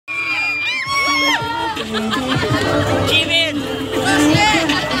Jimin!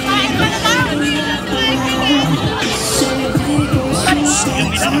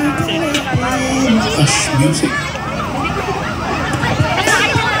 Music.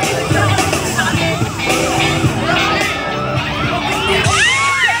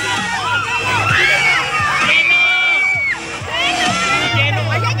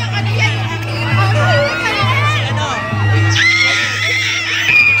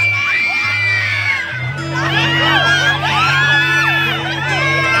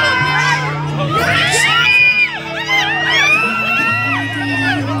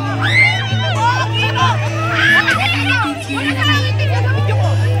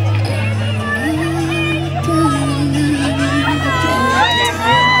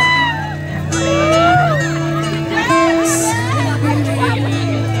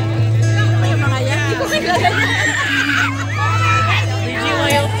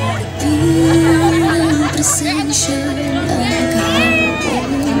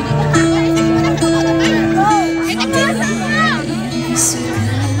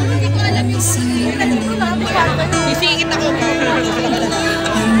 Sisingit ako.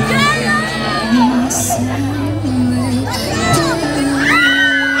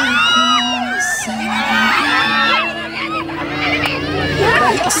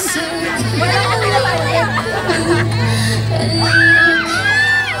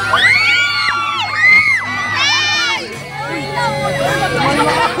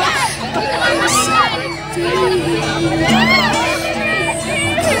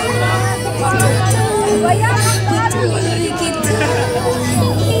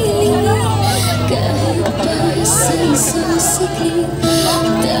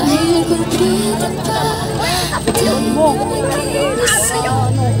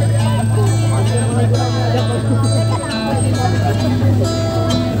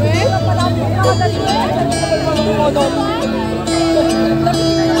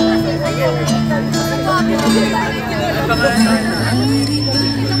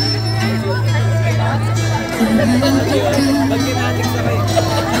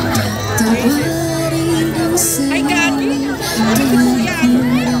 Ay, Gabi!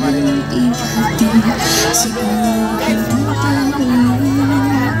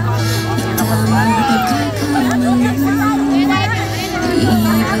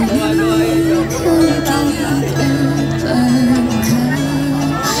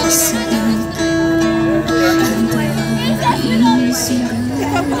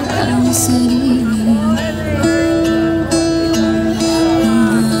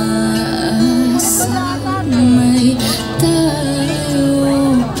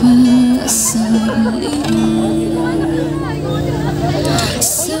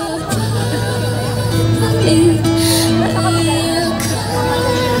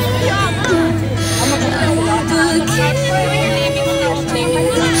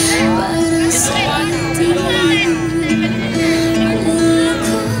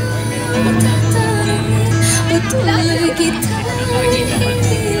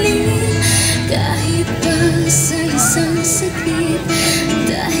 Kahit pa sa isang sakit,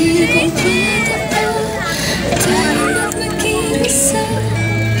 dahil kung pwede pa tayo na mag-iisa.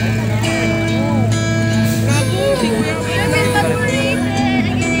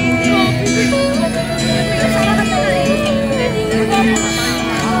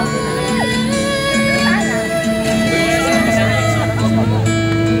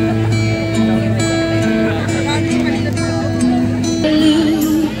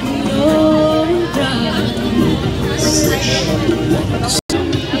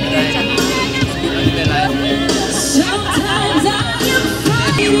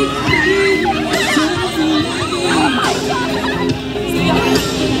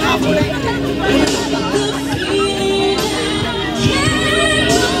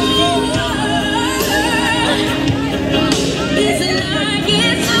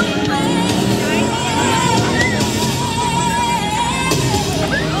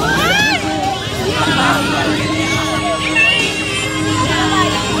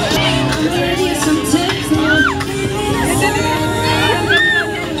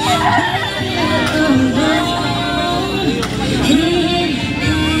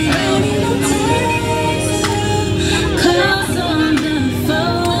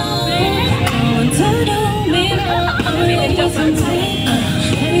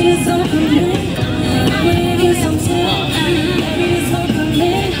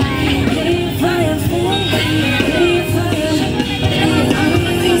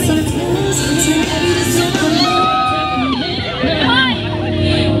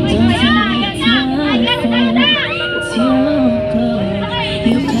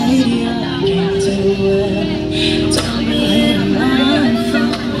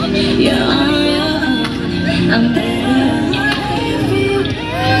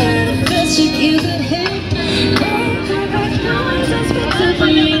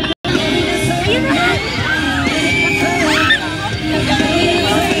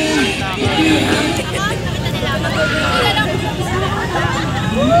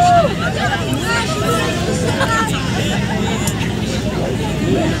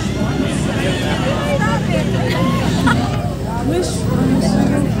 Wish.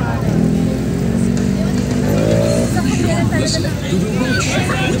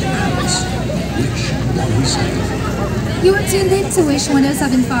 You are tuned in to Wish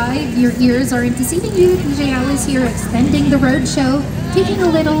 107.5. Your ears are deceiving you. DJ Alice here extending the road show, taking a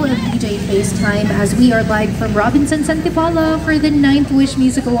little of DJ FaceTime as we are live from Robinson's Antipolo for the 9th Wish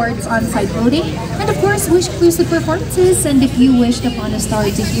Music Awards on-site voting. And of course, Wish exclusive performances. And if you wished upon a star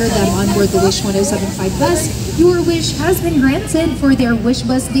to hear them on board the Wish 107.5 bus, your wish has been granted for their Wish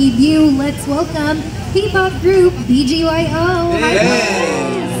Bus debut. Let's welcome K-pop group BGYO.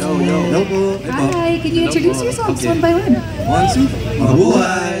 Hey! Hello po. Hi, can you introduce yourselves one by one? Wansu.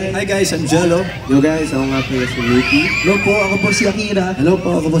 Mabuhay! Hi guys, I'm Jello. Yo guys, ako nga po si Ricky. Hello po, ako po si Akira. Hello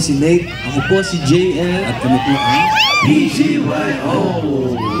po, ako po si Nate. Ako po si JL. At kami po ang BGYO.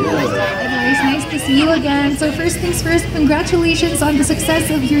 Nice to see you again. So first things first, congratulations on the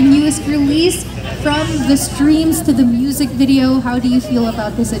success of your newest release. From the streams to the music video, how do you feel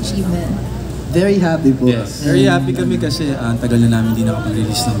about this achievement? Very happy po. Yes, very happy kami kasi ang tagal na namin hindi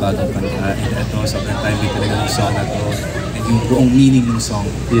nakapag-release ng bagong kanta. And ito, sobrang timely talaga ng song na to. And yung buong meaning ng song.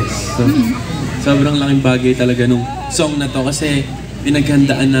 Yes. So, sobrang laking bagay talaga nung song na to kasi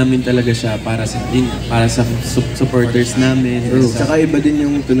pinaghandaan namin talaga siya para sa supporters namin. Tsaka iba din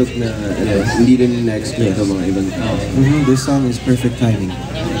yung tunog na hindi rin na-explain sa mga ibang tao. This song is perfect timing.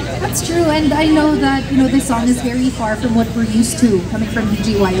 That's true, and I know that this song is very far from what we're used to coming from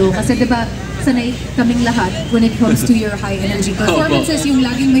BGYO. Kasi diba, sanay kaming lahat when it comes to your high energy performances, yung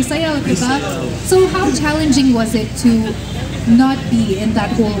laging may sayaw, diba? So how challenging was it to not be in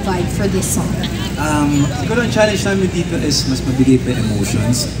that whole vibe for this song? Siguro ang challenge namin dito is mas mabigay pa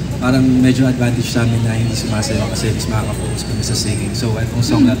emotions. Parang medyo advantage sa amin na hindi sumasayaw kasi mas makaka-focus kami sa singing. So itong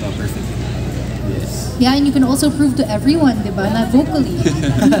song na to, perfect. Yes. Yeah, and you can also prove to everyone, diba, na vocally,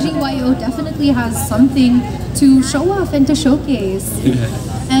 BGYO definitely has something to show off and to showcase.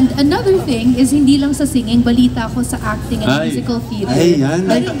 And another thing is hindi lang sa singing, balita ko sa acting and musical theater. Ay, yan.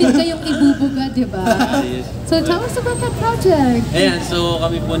 Meron din kayong ibubuga, diba? So tell us about that project. Ayan, so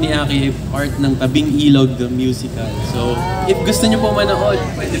kami po ni Aki ay part ng Tabing Ilog the Musical. So, if gusto niyo po manood,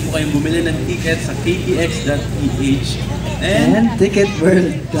 pwede po kayong bumili ng ticket sa ktx.ph And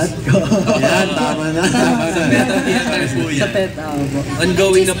ticketworld.com. Yan, tama na. sa Meta Theater po yan. Sa PETA po.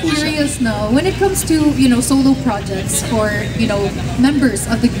 Ongoing na Just po siya. curious now, when it comes to, solo projects or, members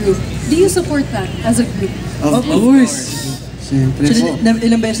of the group, do you support that as a group? Of course. Siyempre po.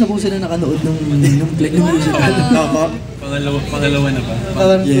 Ilang beses na po sila nakanood ng music. Pangalawa na ba?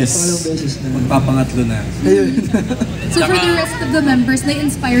 Yes. Pangalawang beses na. Magpapangatlo na. Ayun. So for the rest of the members,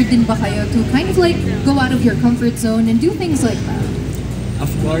 na-inspired din ba kayo to kind of like go out of your comfort zone and do things like that?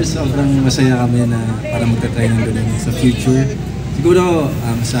 Of course, sobrang masaya kami na para magta-try ng ganun sa future. Siguro,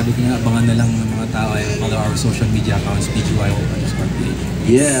 sabi ko nga, abangan na lang ng mga tao ay follow our social media accounts, BGYO_page.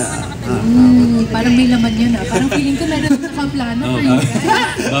 Yeah. Parang may laman yun ah. Parang feeling ko meron nakaplano for you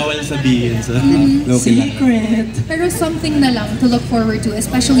guys. Bawal sabihin sa Secret. Pero something na lang to look forward to,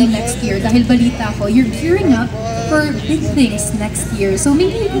 especially next year. Dahil balita ko, you're gearing up for big things next year. So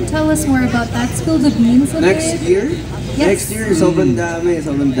maybe you can tell us more about that. Spill the beans a bit. Next year? Yes. Next year, sobrang dami.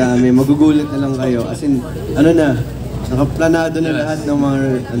 Magugulat na lang kayo. As in, nakaplanado na lahat ng mga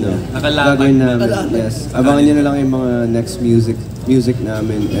gagawin namin. Yes. Abangan nyo na lang yung mga next music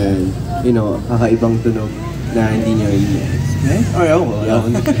namin and, kakaibang tunog na hindi nyo ayaw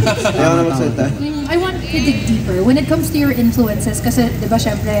na magsalita. I want to dig deeper. When it comes to your influences, kasi di ba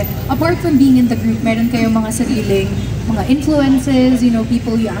syempre, apart from being in the group, meron kayong mga sariling mga influences,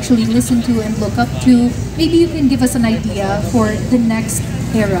 people you actually listen to and look up to. Maybe you can give us an idea for the next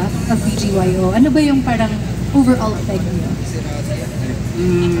era of BGYO. Ano ba yung parang overall peg niyo?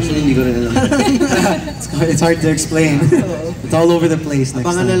 Actually, hindi ko rin alam. It's hard to explain. It's all over the place next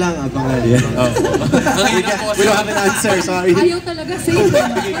Abangan na time. lang, abangan. We don't have an answer, sorry. Ayaw talaga sa'yo.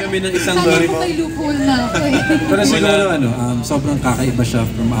 Bigay kami ng isang Kaya ko may loophole na ako eh. Pero siguro, sobrang kakaiba siya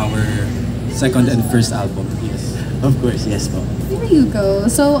from our second and first album. Yes. Of course, yes po. There you go.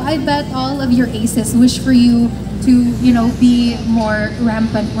 So I bet all of your aces wish for you to, be more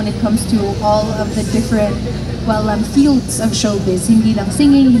rampant when it comes to all of the different, fields of showbiz. Hindi lang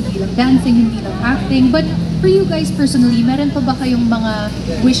singing, hindi lang dancing, hindi lang acting. But for you guys personally, meron pa ba kayong mga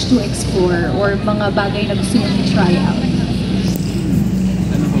wish to explore or mga bagay na gusto nyo try out?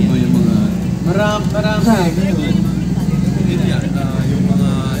 Ano po ba yung mga... Marami. Yun yan, yung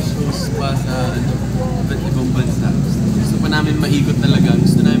mga shows pa sa iba't ibang bansa. Gusto pa namin maikot talaga.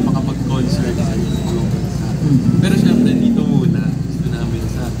 Gusto namin makapag-concert sa ibang bansa. Pero syempre, dito muna. Gusto namin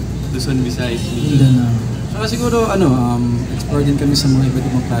sa Luzon, Visayas, Mindanao. Saka siguro, explore din kami sa mga iba't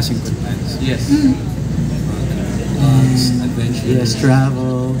ibang klaseng contents. Yes. adventure. Yes,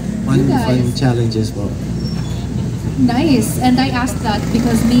 travel, fun guys. challenges po. Nice. And I asked that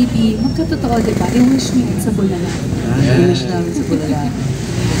because maybe, magkatotoo, di ba? I-wish mo yun sa Bulala. Finish namin sa Bulala.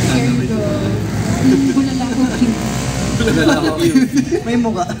 There you go. Bulala ko cute. May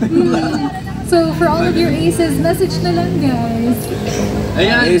mukha. So, for all of your aces, message na lang, guys.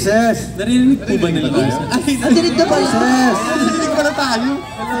 Ayan. Aces! Narinig po ba nila tayo? Nadinig na ba? Aces! Nadinig pala tayo.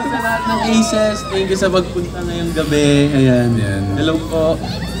 Hello sa lahat ng Aces. Thank you sa pagpunta ngayong gabi. Ayan. Hello po.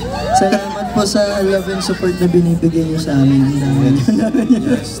 Salamat po sa love and support na binibigay niyo sa amin.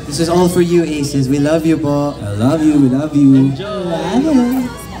 Yes, this is all for you, Aces. We love you po. I love you, we love you.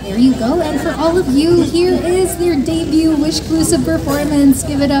 There you go. And for all of you, here is their debut Wishclusive performance.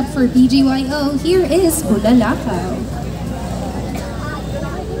 Give it up for BGYO. Here is Bulalakaw.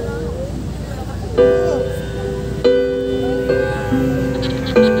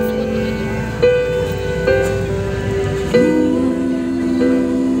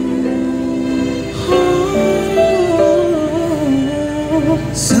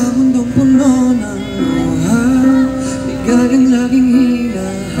 Sa mundong puno ng luha, ligayang laging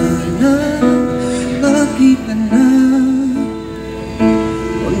hinahanap. Nakita na,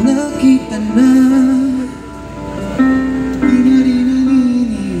 o nakita na, di na rin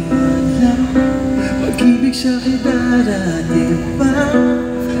naniniwala. Pag-ibig sa'kin darating pa.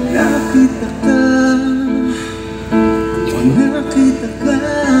 Nakita ka, o nakita ka.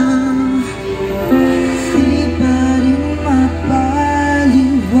 Di pa rin mapaliwanag.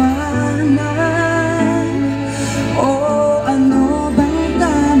 O ano bang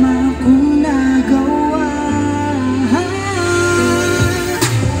tama kong nagawa?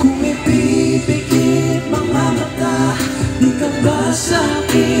 Kung ipipikit mga mata, di ka ba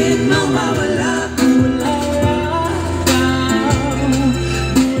sa'kin mawawala?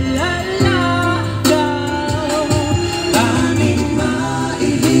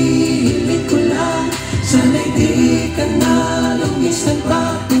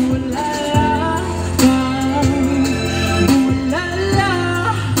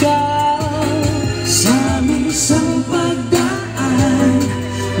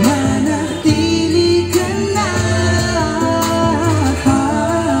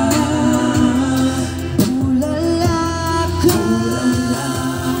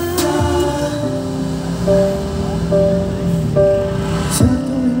 Sa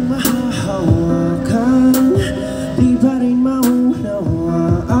tuwing mahahawakan, di pa rin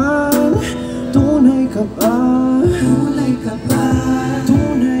maunawaan. Tunay ka ba? Tunay ka ba?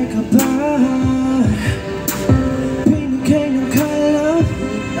 Tunay ka ba? Binigay ng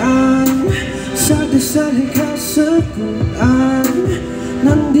kalabutan, sa dasal ay kasagutan.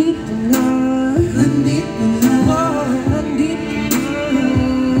 Nandito na, nandito na, nandito na.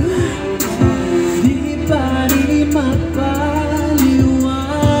 Di pa rin mapaliwanag.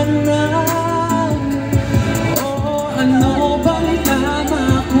 O ano bang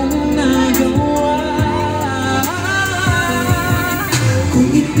tama kong nagawa? Kung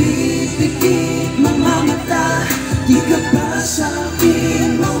ipipikit mga mata, di ka ba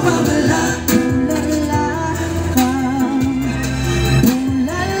sa'kin mawawala?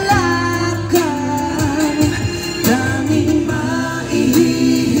 Bulalakaw, tanging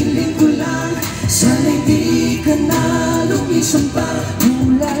maihihiling ko lang, sana'y di ka na lumisong pa.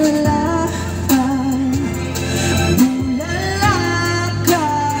 Bulalakaw, bulalakaw,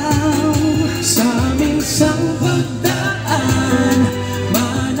 sa aming isang pagdaan,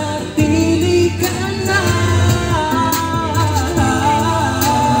 manatili ka na.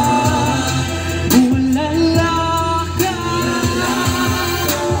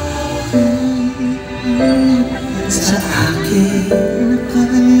 Sa akin na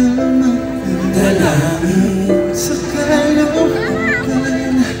kaya magdalangin sa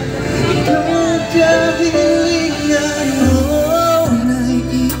kalawakan, ikaw ang kahilingan mo.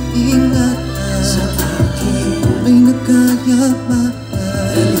 Naiingat sa akin, may nagkayamahan.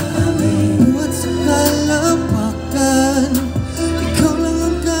 Buhat sa kalawakan, ikaw lang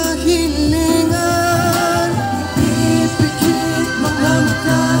ang kahilingan. Ipikit mga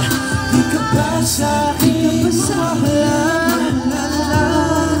mata, di ka ba sa'kin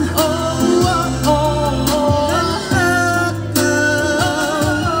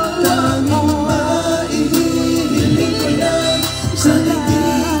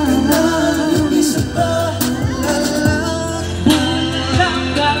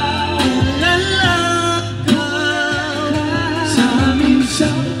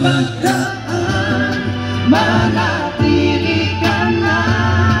manatili ka na.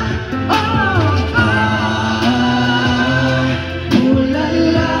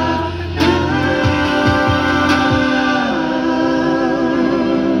 Bulalakaw.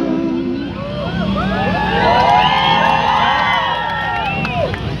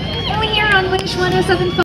 1075.